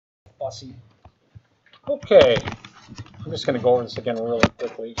fussy. Okay, I'm just going to go over this again really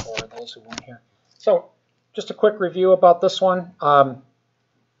quickly for those who weren't here. So, just a quick review about this one.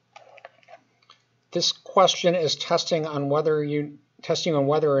 This question is testing on whether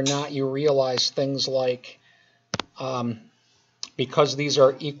or not you realize things like because these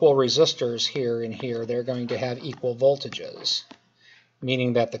are equal resistors here and here, they're going to have equal voltages,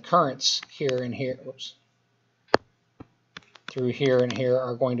 meaning that the currents here and here, through here and here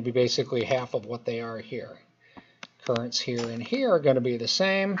are going to be basically half of what they are here. Currents here and here are going to be the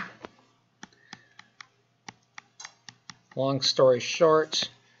same. Long story short,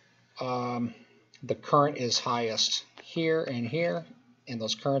 the current is highest here and here, and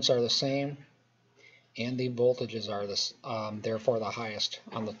those currents are the same, and the voltages are therefore the highest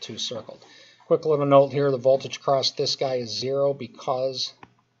on the two circled. Quick little note here, the voltage across this guy is 0 because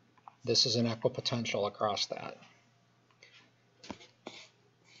this is an equipotential across that.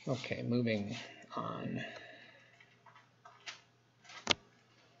 Okay, moving on.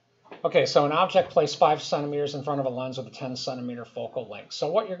 Okay, so an object placed 5 centimeters in front of a lens with a 10 centimeter focal length. So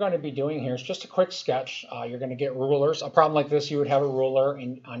what you're going to be doing here is just a quick sketch. You're going to get rulers. A problem like this, you would have a ruler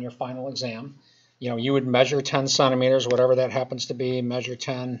on your final exam. You know, you would measure 10 centimeters, whatever that happens to be, measure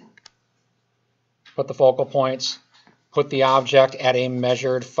 10, put the focal points, put the object at a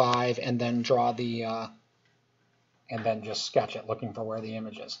measured 5, and then draw the, and then just sketch it, looking for where the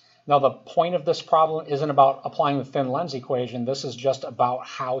image is. Now, the point of this problem isn't about applying the thin lens equation. This is just about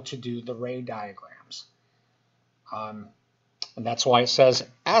how to do the ray diagrams. And that's why it says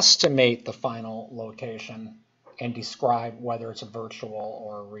estimate the final location and describe whether it's a virtual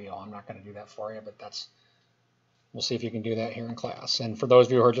or a real. I'm not going to do that for you, but we'll see if you can do that here in class. And for those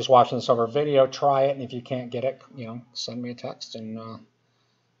of you who are just watching this over video, try it. And if you can't get it, you know, send me a text and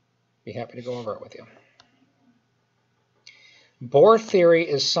be happy to go over it with you. Bohr theory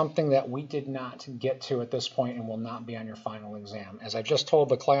is something that we did not get to at this point and will not be on your final exam. As I just told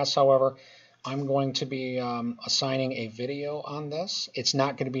the class, however, I'm going to be assigning a video on this. It's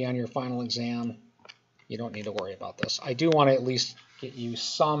not going to be on your final exam. You don't need to worry about this. I do want to at least get you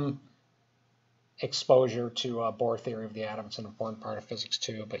some exposure to Bohr theory of the atom. It's an important part of physics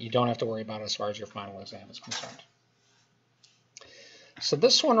too, but you don't have to worry about it as far as your final exam is concerned. So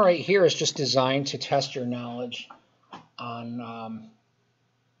this one right here is just designed to test your knowledge on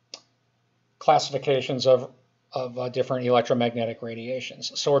classifications of different electromagnetic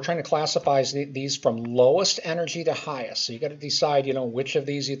radiations. So we're trying to classify these from lowest energy to highest. So you got to decide, you know, which of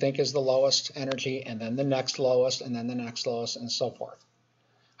these you think is the lowest energy, and then the next lowest, and then the next lowest, and so forth.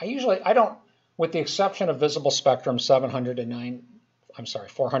 I don't, with the exception of visible spectrum 400 to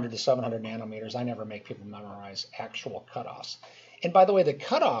 700 nanometers, I never make people memorize actual cutoffs. And by the way, the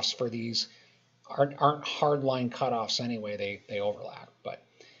cutoffs for these aren't hardline cutoffs anyway, they overlap. But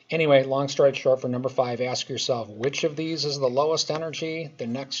anyway, long story short, for number 5, ask yourself which of these is the lowest energy, the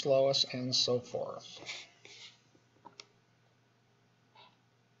next lowest, and so forth.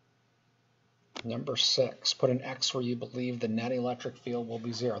 Number 6, put an X where you believe the net electric field will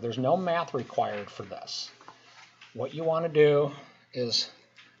be 0. There's no math required for this. What you want to do is,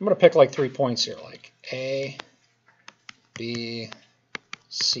 I'm going to pick like 3 points here, like A, B,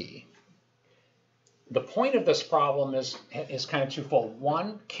 C. The point of this problem is kind of twofold.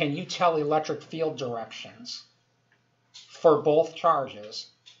 One, can you tell electric field directions for both charges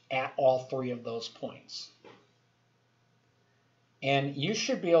at all 3 of those points? And you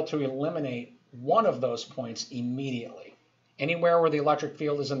should be able to eliminate one of those points immediately. Anywhere where the electric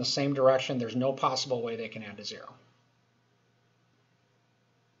field is in the same direction, there's no possible way they can add to 0.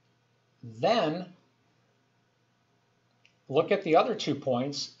 Then look at the other 2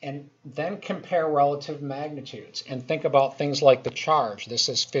 points and then compare relative magnitudes and think about things like the charge. This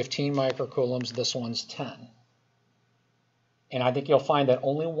is 15 microcoulombs, this one's 10. And I think you'll find that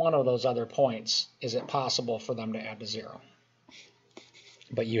only one of those other points is it possible for them to add to 0.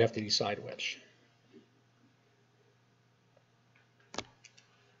 But you have to decide which.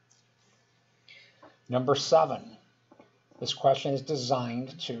 Number 7. This question is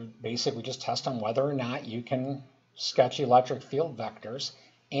designed to basically just test on whether or not you can sketch electric field vectors,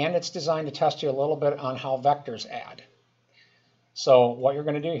 and it's designed to test you a little bit on how vectors add. So what you're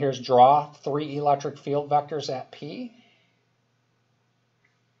going to do here is draw 3 electric field vectors at P,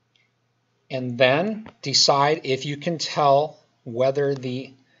 and then decide if you can tell whether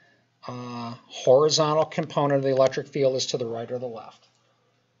the horizontal component of the electric field is to the right or the left.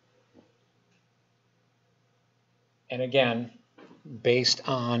 And again, based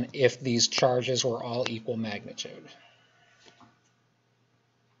on if these charges were all equal magnitude.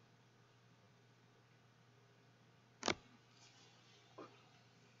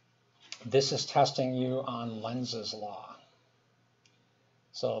 This is testing you on Lenz's law.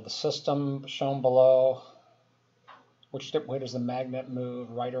 So the system shown below, which way does the magnet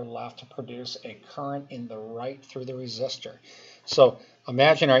move, right or left, to produce a current in the right through the resistor? So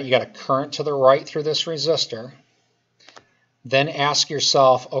imagine, all right, you got a current to the right through this resistor. Then ask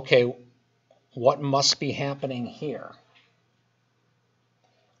yourself, okay, what must be happening here?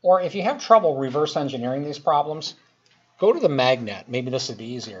 Or if you have trouble reverse engineering these problems, go to the magnet. Maybe this would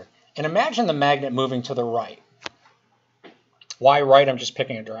be easier. And imagine the magnet moving to the right. Why right? I'm just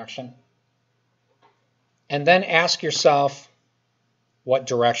picking a direction. And then ask yourself, what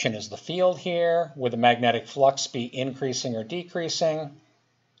direction is the field here? Would the magnetic flux be increasing or decreasing?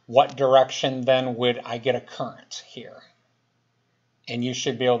 What direction then would I get a current here? And you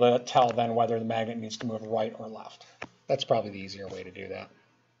should be able to tell then whether the magnet needs to move right or left. That's probably the easier way to do that.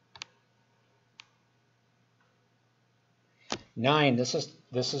 9, this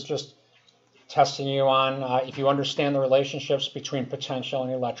is just testing you on if you understand the relationships between potential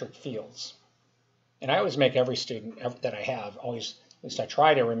and electric fields. And I always make every student that I have, always, at least I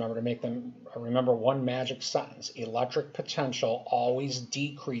try to remember to make them remember one magic sentence. Electric potential always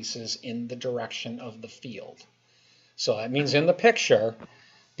decreases in the direction of the field. So that means in the picture,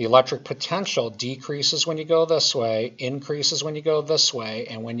 the electric potential decreases when you go this way, increases when you go this way,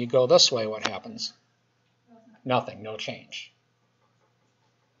 and when you go this way, what happens? Nothing, no change.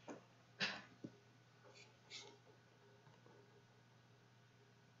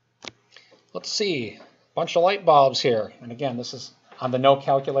 Let's see, a bunch of light bulbs here. And again, this is on the no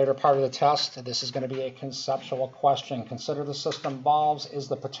calculator part of the test. This is going to be a conceptual question. Consider the system bulbs. Is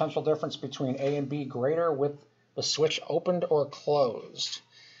the potential difference between A and B greater with the switch opened or closed?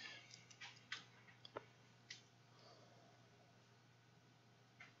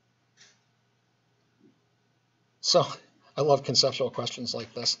 So I love conceptual questions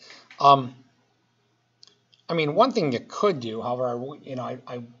like this. I mean, one thing you could do, however, you know,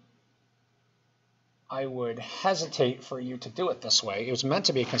 I would hesitate for you to do it this way. It was meant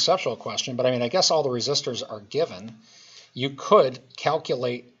to be a conceptual question, but I mean, I guess all the resistors are given. You could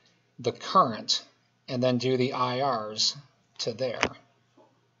calculate the current and then do the IRs to there.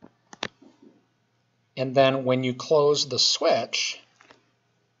 And then when you close the switch,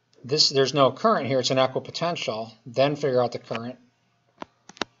 there's no current here, it's an equipotential, then figure out the current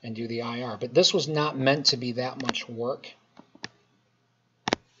and do the IR. But this was not meant to be that much work.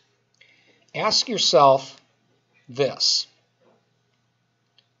 Ask yourself this.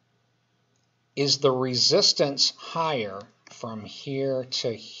 Is the resistance higher from here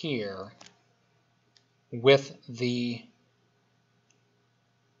to here with the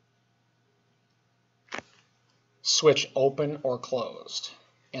switch open or closed?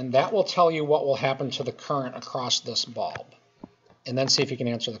 And that will tell you what will happen to the current across this bulb. And then see if you can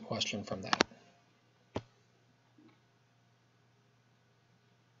answer the question from that.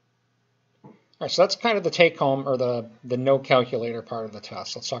 All right, so that's kind of the take-home or the no calculator part of the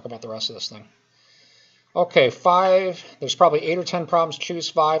test. Let's talk about the rest of this thing. Okay, 5. There's probably 8 or 10 problems. Choose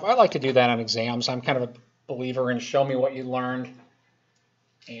 5. I like to do that on exams. I'm kind of a believer in show me what you learned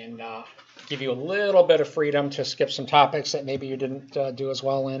and give you a little bit of freedom to skip some topics that maybe you didn't do as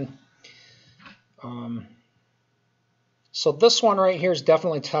well in. So this one right here is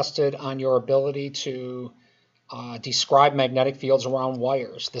definitely tested on your ability to describe magnetic fields around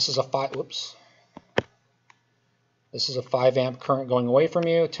wires. This is a 5. Whoops. This is a 5 amp current going away from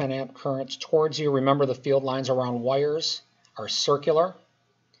you, 10 amp currents towards you. Remember the field lines around wires are circular.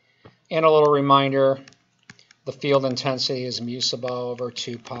 And a little reminder, the field intensity is mu sub O over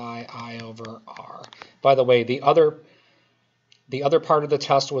 2 pi I over R. By the way, the other part of the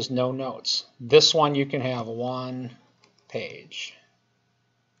test was no notes. This one you can have 1 page.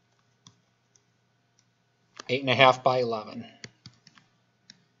 8.5 by 11.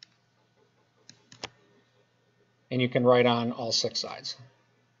 And you can write on all 6 sides.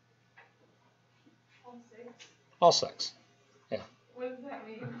 All 6? All 6, yeah. What does that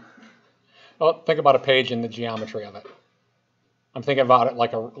mean? Well, think about a page and the geometry of it. I'm thinking about it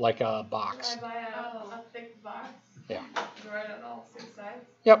like a box. I buy a thick box. Yeah. You write on all 6 sides?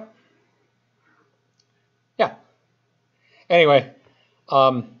 Yep. Yeah. Anyway,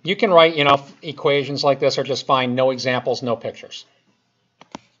 you can write, you know, equations like this are just fine. No examples, no pictures.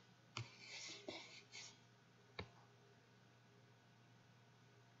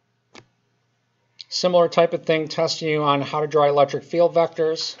 Similar type of thing, testing you on how to draw electric field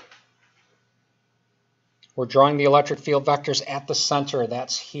vectors. We're drawing the electric field vectors at the center,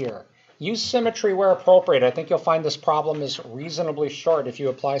 that's here. Use symmetry where appropriate. I think you'll find this problem is reasonably short if you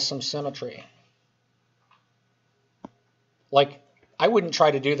apply some symmetry. Like I wouldn't try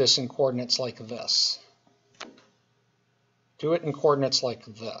to do this in coordinates like this. Do it in coordinates like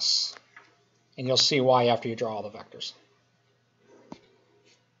this. And you'll see why after you draw all the vectors.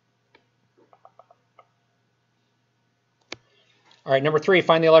 All right, number 3,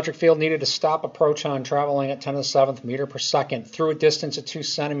 find the electric field needed to stop a proton traveling at 10 to the 7th meter per second through a distance of 2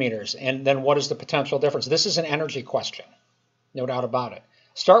 centimeters. And then what is the potential difference? This is an energy question, no doubt about it.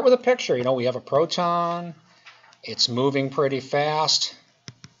 Start with a picture. You know, we have a proton. It's moving pretty fast.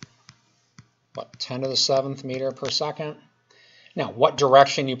 What, 10 to the 7th meter per second? Now, what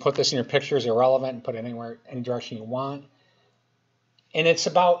direction you put this in your picture is irrelevant. You put it anywhere, any direction you want. And it's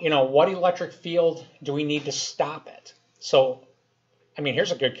about, you know, what electric field do we need to stop it? So, I mean,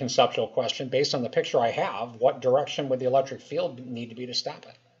 here's a good conceptual question. Based on the picture I have, what direction would the electric field need to be to stop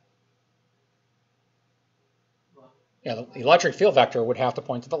it? Yeah, the electric field vector would have to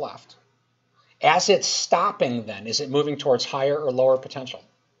point to the left. As it's stopping then, is it moving towards higher or lower potential?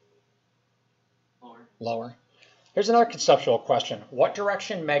 Lower. Lower. Here's another conceptual question. What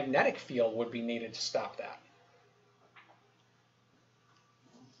direction magnetic field would be needed to stop that?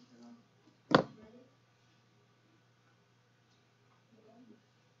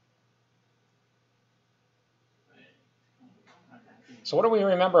 So what do we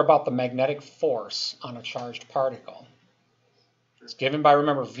remember about the magnetic force on a charged particle? It's given by,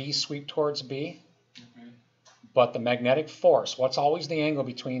 remember, V sweep towards B. Mm-hmm. But the magnetic force, what's always the angle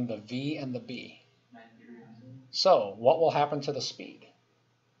between the V and the B? 9 degrees. So what will happen to the speed?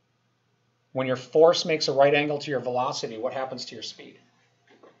 When your force makes a right angle to your velocity, what happens to your speed?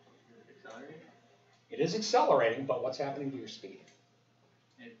 Accelerate. It is accelerating, but what's happening to your speed?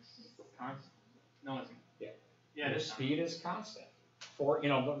 It's constant. No, it's Yeah. Yeah, Your it is speed is constant. You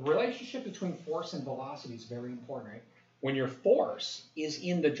know, the relationship between force and velocity is very important, right? When your force is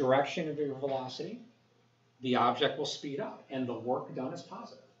in the direction of your velocity, the object will speed up, and the work done is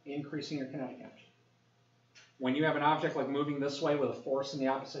positive, increasing your kinetic energy. When you have an object like moving this way with a force in the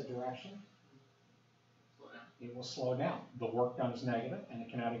opposite direction, slow down. it will slow down. The work done is negative, and the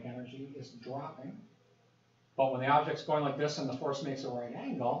kinetic energy is dropping. But when the object's going like this and the force makes a right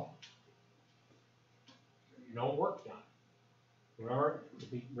angle, no work done.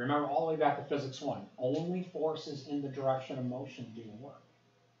 Remember all the way back to physics 1. Only forces in the direction of motion do work.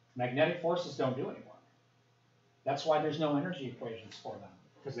 Magnetic forces don't do any work. That's why there's no energy equations for them,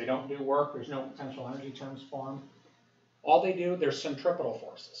 because they don't do work. There's no potential energy terms for them. All they do, they're centripetal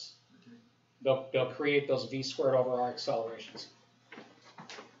forces. They'll create those v squared over r accelerations.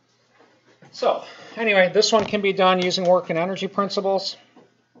 So anyway, this one can be done using work and energy principles.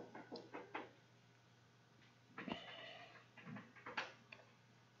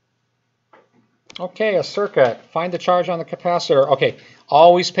 Okay, a circuit. Find the charge on the capacitor. Okay,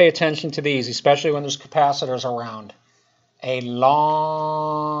 always pay attention to these, especially when there's capacitors around. A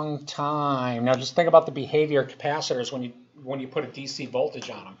long time. Now just think about the behavior of capacitors when you put a DC voltage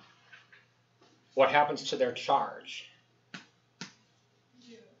on them. What happens to their charge?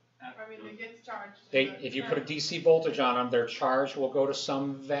 I mean, it gets charged. If you put a DC voltage on them, their charge will go to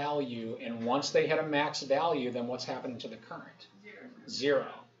some value, and once they hit a max value, then what's happening to the current? Zero.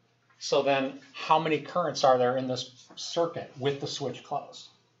 So then, how many currents are there in this circuit with the switch closed?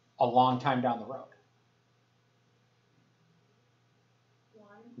 A long time down the road.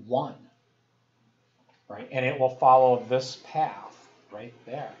 One. Right? And it will follow this path right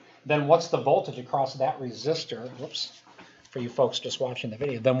there. Then what's the voltage across that resistor? Whoops. For you folks just watching the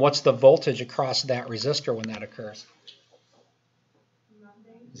video. Then what's the voltage across that resistor when that occurs?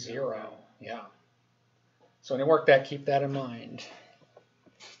 Nothing. Zero. Yeah. So when you work that, keep that in mind.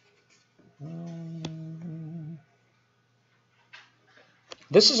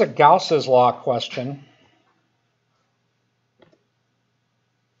 This is a Gauss's law question.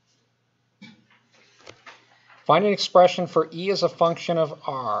 Find an expression for E as a function of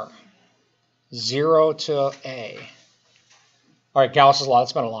R, 0 to A. All right, Gauss's law,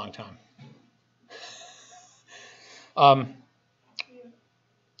 it's been a long time.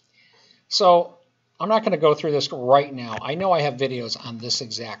 So I'm not going to go through this right now. I know I have videos on this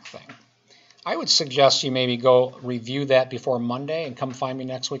exact thing. I would suggest you maybe go review that before Monday and come find me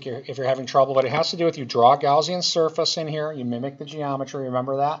next week if you're having trouble. But it has to do with you draw a Gaussian surface in here. You mimic the geometry.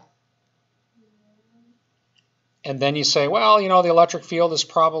 Remember that? And then you say, well, you know, the electric field is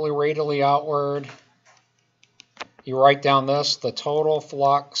probably radially outward. You write down this, the total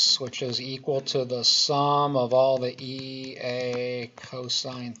flux, which is equal to the sum of all the EA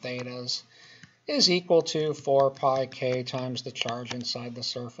cosine thetas, is equal to 4 pi k times the charge inside the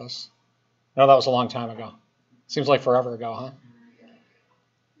surface. No, that was a long time ago. Seems like forever ago, huh?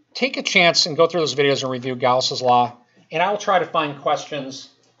 Take a chance and go through those videos and review Gauss's law. And I will try to find questions.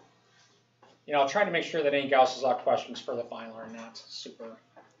 You know, I'll try to make sure that any Gauss's law questions for the final are not super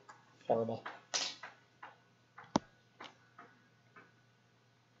horrible.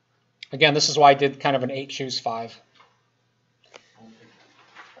 Again, this is why I did kind of an 8 choose 5.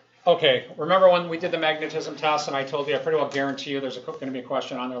 Okay, remember when we did the magnetism test and I told you I pretty well guarantee you there's going to be a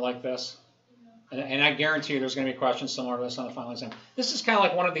question on there like this? And I guarantee you there's going to be a question similar to this on the final exam. This is kind of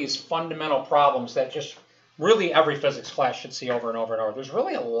like one of these fundamental problems that just really every physics class should see over and over and over. There's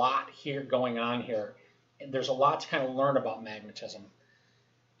really a lot here going on here. And there's a lot to kind of learn about magnetism.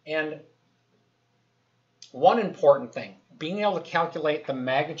 And one important thing, being able to calculate the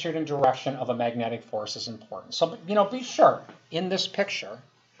magnitude and direction of a magnetic force is important. So, you know, be sure in this picture,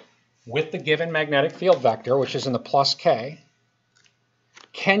 with the given magnetic field vector, which is in the plus k,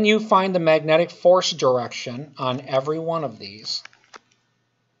 can you find the magnetic force direction on every one of these?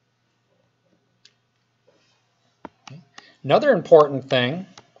 Okay. Another important thing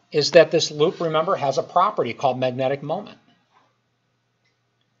is that this loop, remember, has a property called magnetic moment.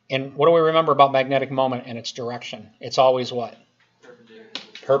 And what do we remember about magnetic moment and its direction? It's always what?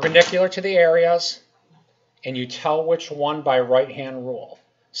 Perpendicular to the areas, and you tell which one by right-hand rule.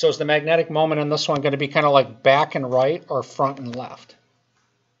 So is the magnetic moment in this one going to be kind of like back and right or front and left?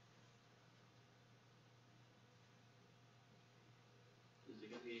 Is it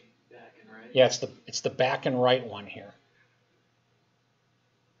going to be back and right? Yeah, it's the back and right one here.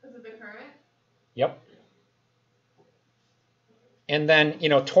 Is it the current? Yep. And then, you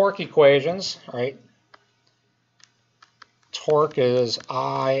know, torque equations, right? Torque is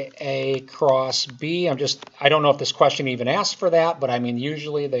IA cross B. I don't know if this question even asks for that, but I mean,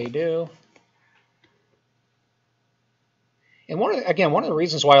 usually they do. And one of the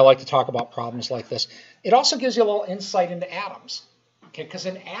reasons why I like to talk about problems like this, it also gives you a little insight into atoms. Okay, because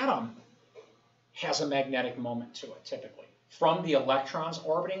an atom has a magnetic moment to it, typically, from the electrons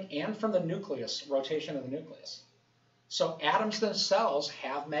orbiting and from the nucleus, rotation of the nucleus. So atoms themselves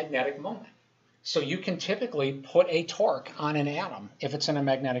have magnetic moment. So you can typically put a torque on an atom if it's in a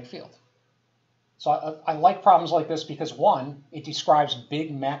magnetic field. So I like problems like this because, one, it describes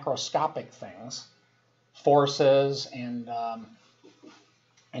big macroscopic things, forces and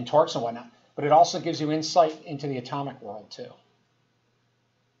torques and whatnot, but it also gives you insight into the atomic world too.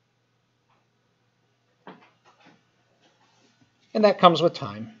 And that comes with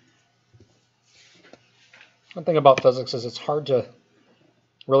time. One thing about physics is it's hard to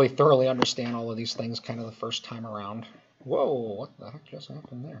really thoroughly understand all of these things kind of the first time around. Whoa, what the heck just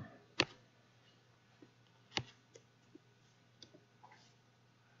happened there?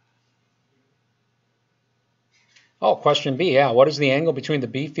 Oh, question B, yeah. What is the angle between the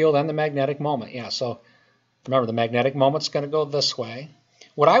B field and the magnetic moment? Yeah, so remember the magnetic moment's going to go this way.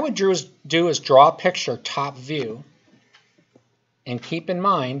 What I would do is draw a picture top view and keep in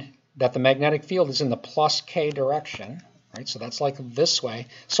mind that the magnetic field is in the plus K direction. Right, so that's like this way.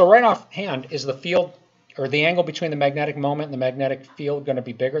 So right offhand, is the field or the angle between the magnetic moment and the magnetic field going to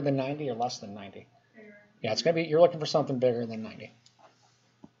be bigger than 90 or less than 90? Bigger. Yeah, it's going to be. You're looking for something bigger than 90.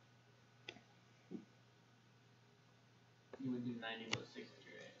 You would do 90 plus 60,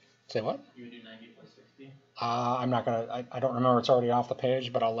 right? Say what? You would do 90 plus 60? I'm not going to. I don't remember. It's already off the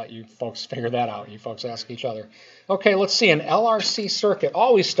page, but I'll let you folks figure that out. You folks ask each other. Okay, let's see. An LRC circuit.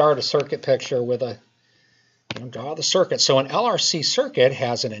 Always start a circuit picture with a. Draw the circuit. So an LRC circuit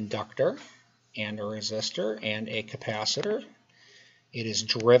has an inductor and a resistor and a capacitor. It is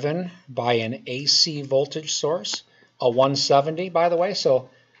driven by an AC voltage source, a 170, by the way. So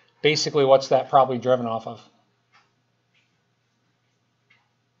basically, what's that probably driven off of?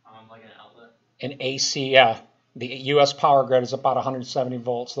 Like an outlet. An AC, yeah. The U.S. power grid is about 170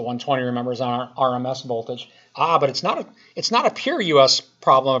 volts. The 120, remember, is on RMS voltage. But it's not a pure U.S.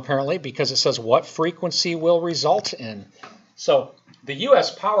 problem, apparently, because it says what frequency will result in. So the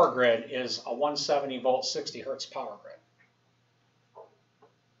U.S. power grid is a 170 volt, 60 hertz power grid,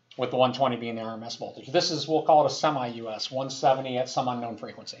 with the 120 being the RMS voltage. This is, we'll call it a semi-U.S., 170 at some unknown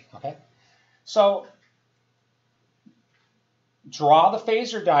frequency, okay? So draw the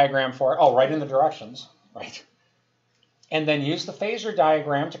phasor diagram for it. Oh, right in the directions, right? And then use the phasor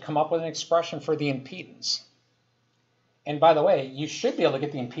diagram to come up with an expression for the impedance. And by the way, you should be able to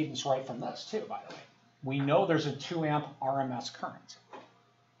get the impedance right from this too, by the way. We know there's a 2 amp RMS current.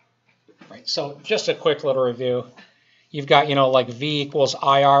 Right, so just a quick little review. You've got, like V equals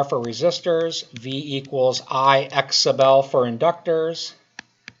IR for resistors, V equals I X sub L for inductors,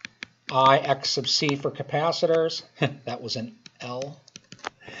 I X sub C for capacitors. That was an L.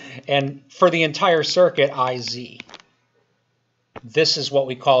 And for the entire circuit, IZ. this is what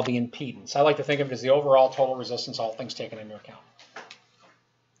we call the impedance. I like to think of it as the overall total resistance, all things taken into account.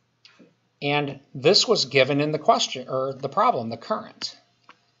 And this was given in the question, or the problem, the current.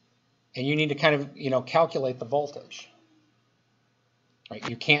 And you need to kind of, calculate the voltage. Right?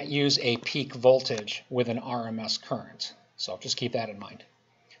 You can't use a peak voltage with an RMS current. So just keep that in mind.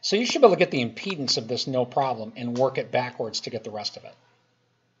 So you should be able to get the impedance of this no problem and work it backwards to get the rest of it.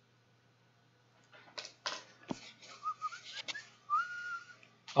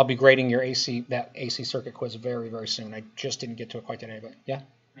 I'll be grading your that AC circuit quiz very, very soon. I just didn't get to it quite today, but yeah?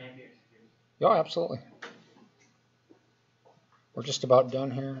 Maybe. Oh, absolutely. We're just about done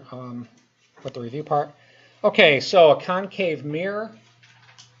here with the review part. Okay, so a concave mirror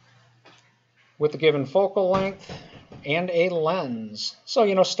with the given focal length and a lens.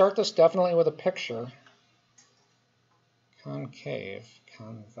 So, start this definitely with a picture. Concave,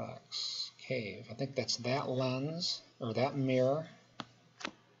 convex, cave. I think that's that lens, or that mirror.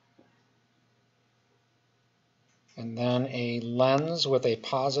 And then a lens with a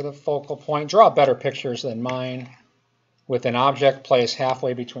positive focal point. Draw better pictures than mine, with an object placed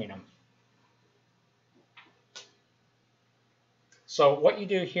halfway between them. So what you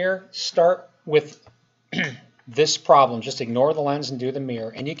do here, start with this problem. Just ignore the lens and do the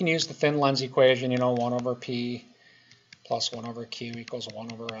mirror. And you can use the thin lens equation, 1 over P plus 1 over Q equals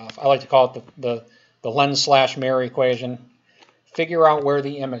 1 over F. I like to call it the lens/mirror equation. Figure out where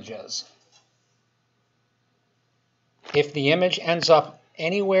the image is. If the image ends up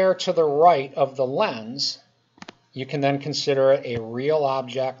anywhere to the right of the lens, you can then consider it a real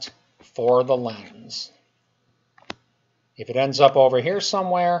object for the lens. If it ends up over here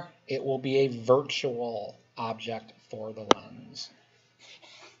somewhere, it will be a virtual object for the lens.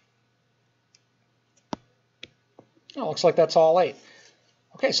 Oh, looks like that's all 8.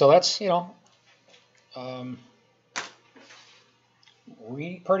 Okay, so that's,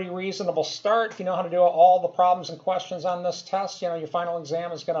 pretty reasonable start. If you know how to do all the problems and questions on this test, your final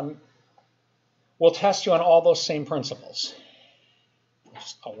exam is will test you on all those same principles.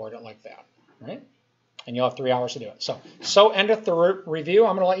 I'll word it like that, right? And you'll have 3 hours to do it. So endeth the review.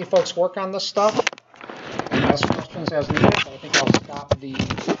 I'm going to let you folks work on this stuff and ask questions as needed. I think I'll stop the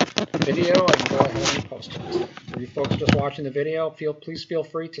video and go ahead and post it. For you folks just watching the video, please feel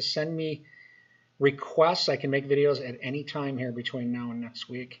free to send me requests. I can make videos at any time here between now and next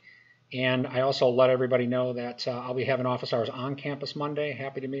week. And I also let everybody know that I'll be having office hours on campus Monday.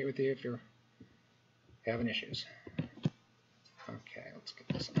 Happy to meet with you if you're having issues. Okay, let's get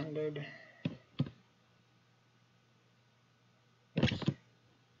this ended.